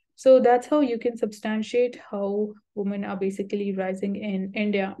 So that's how you can substantiate how women are basically rising in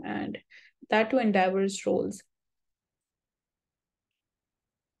India, and that too in diverse roles.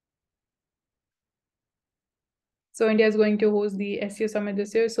 So India is going to host the SEO summit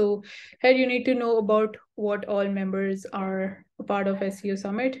this year. So here you need to know about what all members are a part of SEO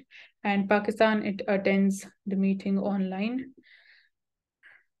summit. And Pakistan, it attends the meeting online.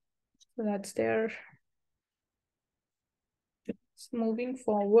 So that's there. So moving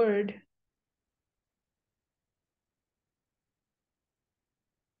forward.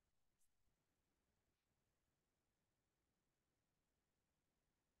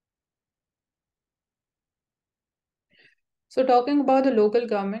 So talking about the local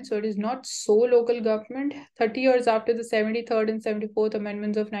government, so it is not so local government. 30 years after the 73rd and 74th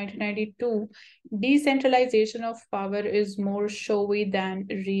Amendments of 1992, decentralization of power is more showy than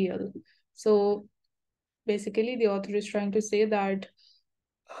real. So basically, the author is trying to say that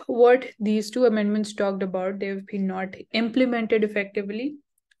what these two amendments talked about, they've been not implemented effectively.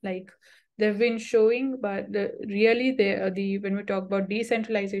 Like they've been showing, but really the when we talk about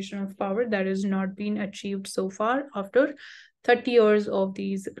decentralization of power, that has not been achieved so far after 30 years of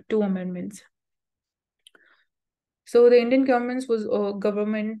these two amendments. So the Indian governance was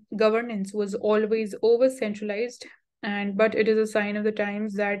always over centralized, and but it is a sign of the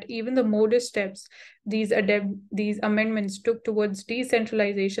times that even the modest steps these amendments took towards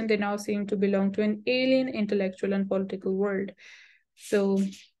decentralization, they now seem to belong to an alien intellectual and political world. So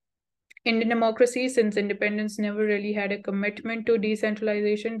Indian democracy, since independence, never really had a commitment to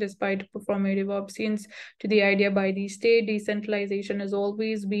decentralization, despite performative obedience to the idea by the state. Decentralization has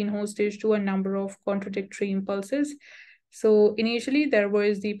always been hostage to a number of contradictory impulses. So initially, there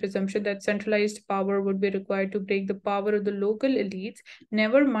was the presumption that centralized power would be required to break the power of the local elites.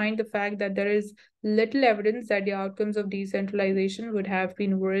 Never mind the fact that there is little evidence that the outcomes of decentralization would have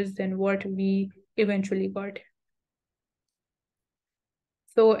been worse than what we eventually got.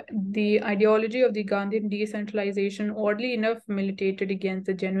 So the ideology of the Gandhian decentralization, oddly enough, militated against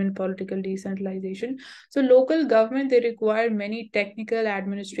the genuine political decentralization. So local government, they require many technical,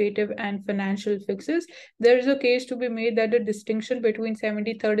 administrative, and financial fixes. There is a case to be made that the distinction between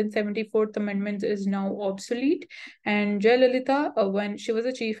 73rd and 74th Amendments is now obsolete. And Jayalalitha, when she was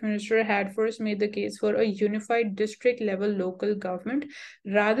a chief minister, had first made the case for a unified district level local government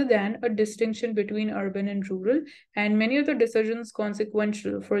rather than a distinction between urban and rural. And many of the decisions consequential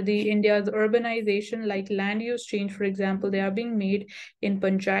for the India's urbanization, like land use change, for example, they are being made in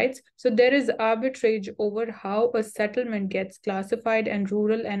panchayats. So there is arbitrage over how a settlement gets classified, and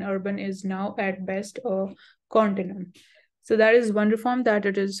rural and urban is now at best a continuum. So that is one reform that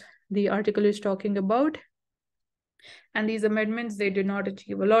it is the article is talking about. And these amendments, they did not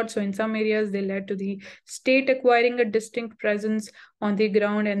achieve a lot. So in some areas, they led to the state acquiring a distinct presence on the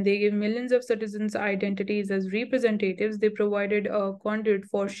ground, and they gave millions of citizens identities as representatives. They provided a conduit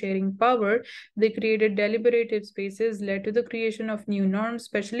for sharing power. They created deliberative spaces, led to the creation of new norms,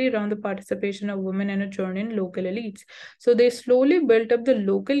 especially around the participation of women and a churn in local elites. So they slowly built up the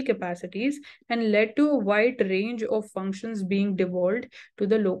local capacities and led to a wide range of functions being devolved to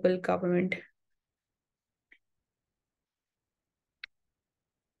the local government.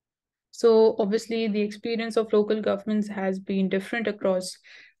 So obviously, the experience of local governments has been different across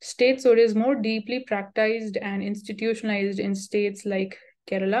states. So it is more deeply practiced and institutionalized in states like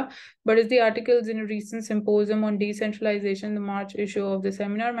Kerala. But as the articles in a recent symposium on decentralization, the March issue of the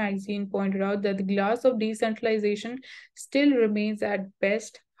Seminar magazine pointed out that the glass of decentralization still remains at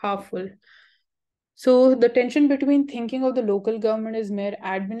best half full. So the tension between thinking of the local government as mere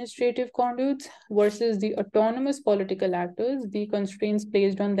administrative conduits versus the autonomous political actors, the constraints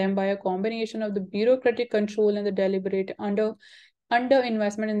placed on them by a combination of the bureaucratic control and the deliberate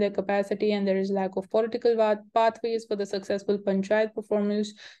underinvestment in their capacity, and there is lack of political pathways for the successful panchayat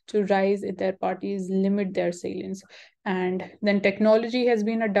performers to rise if their parties limit their salience. And then technology has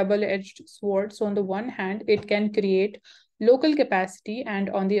been a double-edged sword. So on the one hand, it can create local capacity, and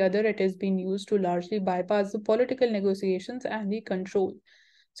on the other, it has been used to largely bypass the political negotiations and the control.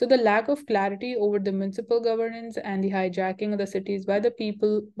 So the lack of clarity over the municipal governance and the hijacking of the cities by the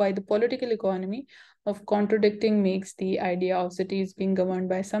people, by the political economy of contradicting makes the idea of cities being governed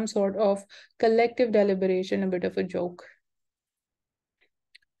by some sort of collective deliberation a bit of a joke.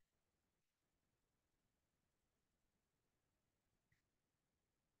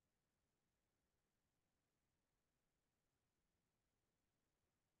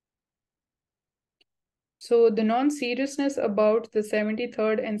 So the non-seriousness about the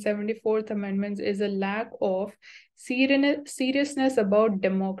 73rd and 74th Amendments is a lack of seriousness about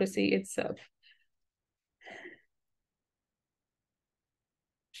democracy itself.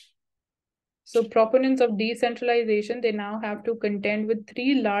 So proponents of decentralization, they now have to contend with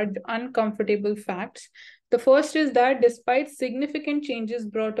three large uncomfortable facts. The first is that despite significant changes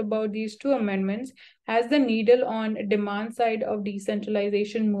brought about these two amendments, has the needle on demand side of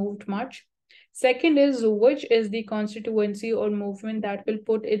decentralization moved much? Second is which is the constituency or movement that will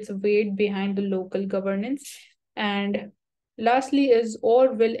put its weight behind the local governance? And lastly is,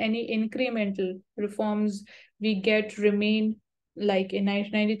 or will any incremental reforms we get remain like in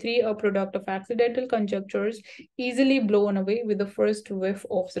 1993, a product of accidental conjunctures, easily blown away with the first whiff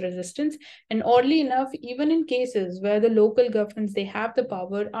of resistance? And oddly enough, even in cases where the local governments they have the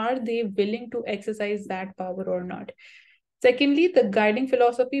power, are they willing to exercise that power or not? Secondly, the guiding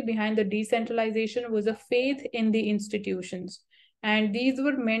philosophy behind the decentralization was a faith in the institutions. And these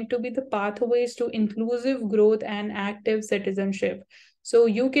were meant to be the pathways to inclusive growth and active citizenship. So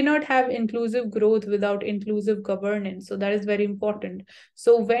you cannot have inclusive growth without inclusive governance. So that is very important.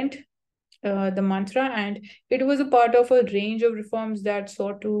 So went the mantra, and it was a part of a range of reforms that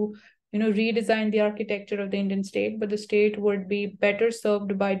sought to redesign the architecture of the Indian state. But the state would be better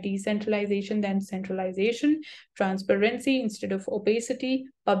served by decentralization than centralization, transparency instead of opacity,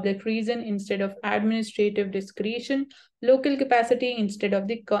 public reason instead of administrative discretion, local capacity instead of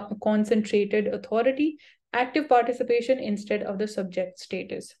the concentrated authority, active participation instead of the subject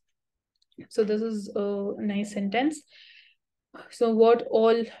status. So this is a nice sentence. So what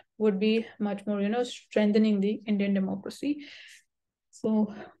all would be much more, strengthening the Indian democracy.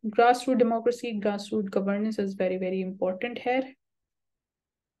 So grassroots democracy, grassroots governance is very, very important here.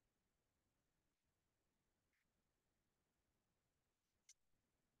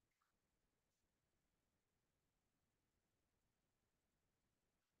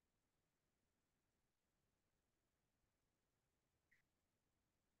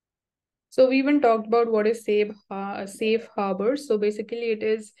 So we even talked about what is safe harbor. So basically it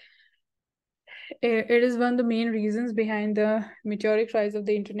is one of the main reasons behind the meteoric rise of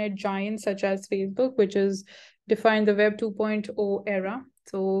the internet giants such as Facebook, which is defined the Web 2.0 era.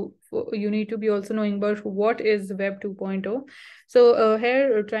 So you need to be also knowing about what is Web 2.0. So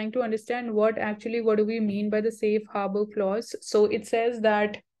here trying to understand what do we mean by the safe harbor clause. So it says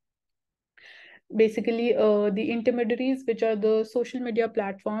that basically the intermediaries, which are the social media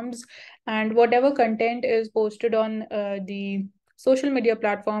platforms, and whatever content is posted on the social media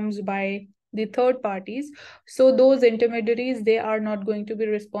platforms by the third parties, so those intermediaries they are not going to be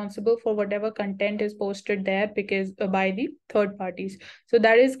responsible for whatever content is posted there because by the third parties. So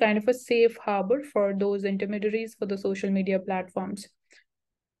that is kind of a safe harbor for those intermediaries for the social media platforms.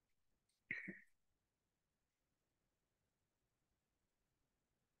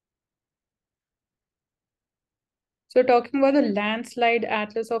 So talking about the landslide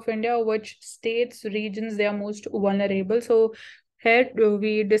atlas of India, which states, regions they are most vulnerable. So here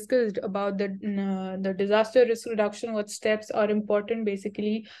we discussed about the disaster risk reduction, what steps are important,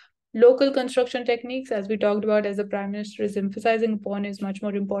 basically local construction techniques, as we talked about, as the Prime Minister is emphasizing upon, is much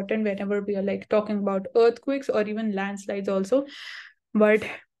more important whenever we are like talking about earthquakes or even landslides also. But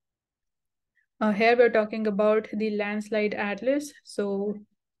here we're talking about the landslide atlas. So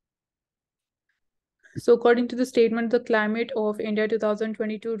according to the statement, the climate of India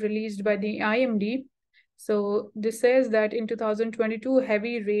 2022 released by the IMD, so this says that in 2022,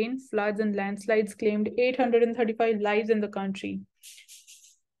 heavy rain, floods, and landslides claimed 835 lives in the country.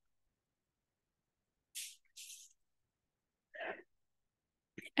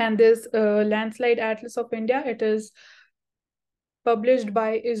 And this landslide atlas of India, it is published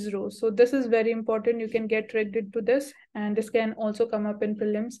by ISRO. So this is very important. You can get trigged to this, and this can also come up in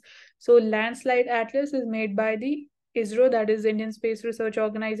prelims. So landslide atlas is made by the ISRO, that is Indian Space Research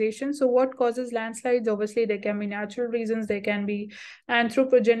Organization. So what causes landslides? Obviously, there can be natural reasons, there can be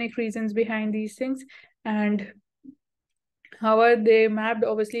anthropogenic reasons behind these things. And how are they mapped?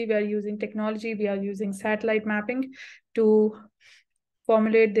 Obviously, we are using technology, we are using satellite mapping to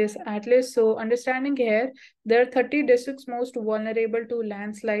formulate this atlas. So understanding here, there are 30 districts most vulnerable to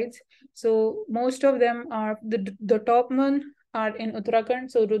landslides. So most of them are the top one are in Uttarakhand.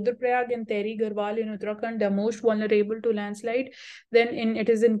 So Rudraprayag and Tehri Garhwal in Uttarakhand, they're most vulnerable to landslide. Then it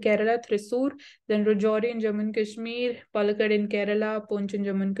is in Kerala, Thrissur, then Rajouri in Jammu and Kashmir, Palakkad in Kerala, Poonch in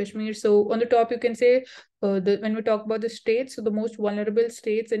Jammu and Kashmir. So on the top, you can say when we talk about the states, so the most vulnerable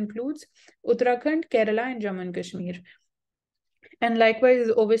states includes Uttarakhand, Kerala, and Jammu and Kashmir. And likewise,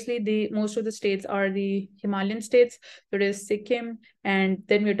 obviously, the most of the states are the Himalayan states. So it is Sikkim, and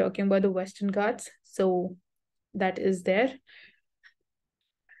then we're talking about the Western Ghats. So that is there.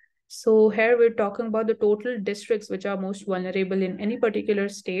 So here we're talking about the total districts which are most vulnerable in any particular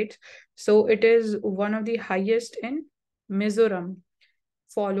state. So it is one of the highest in Mizoram,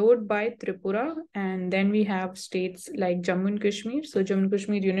 followed by Tripura, and then we have states like Jammu and Kashmir. So Jammu and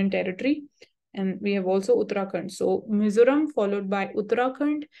Kashmir Union Territory, and we have also Uttarakhand. So Mizoram followed by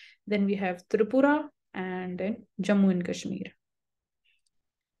Uttarakhand, then we have Tripura, and then Jammu and Kashmir.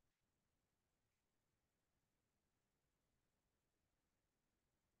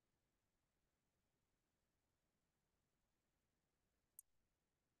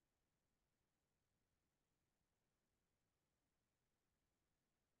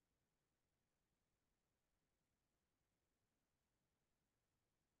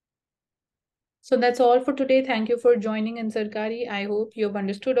 So that's all for today. Thank you for joining in Sarkari. I hope you've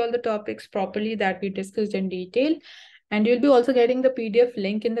understood all the topics properly that we discussed in detail. And you'll be also getting the PDF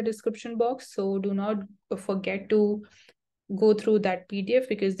link in the description box. So do not forget to go through that PDF,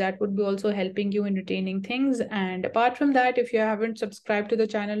 because that would be also helping you in retaining things. And apart from that, if you haven't subscribed to the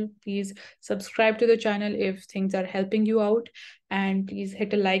channel, please subscribe to the channel if things are helping you out. And please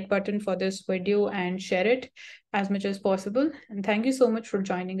hit a like button for this video and share it as much as possible. And thank you so much for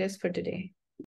joining us for today.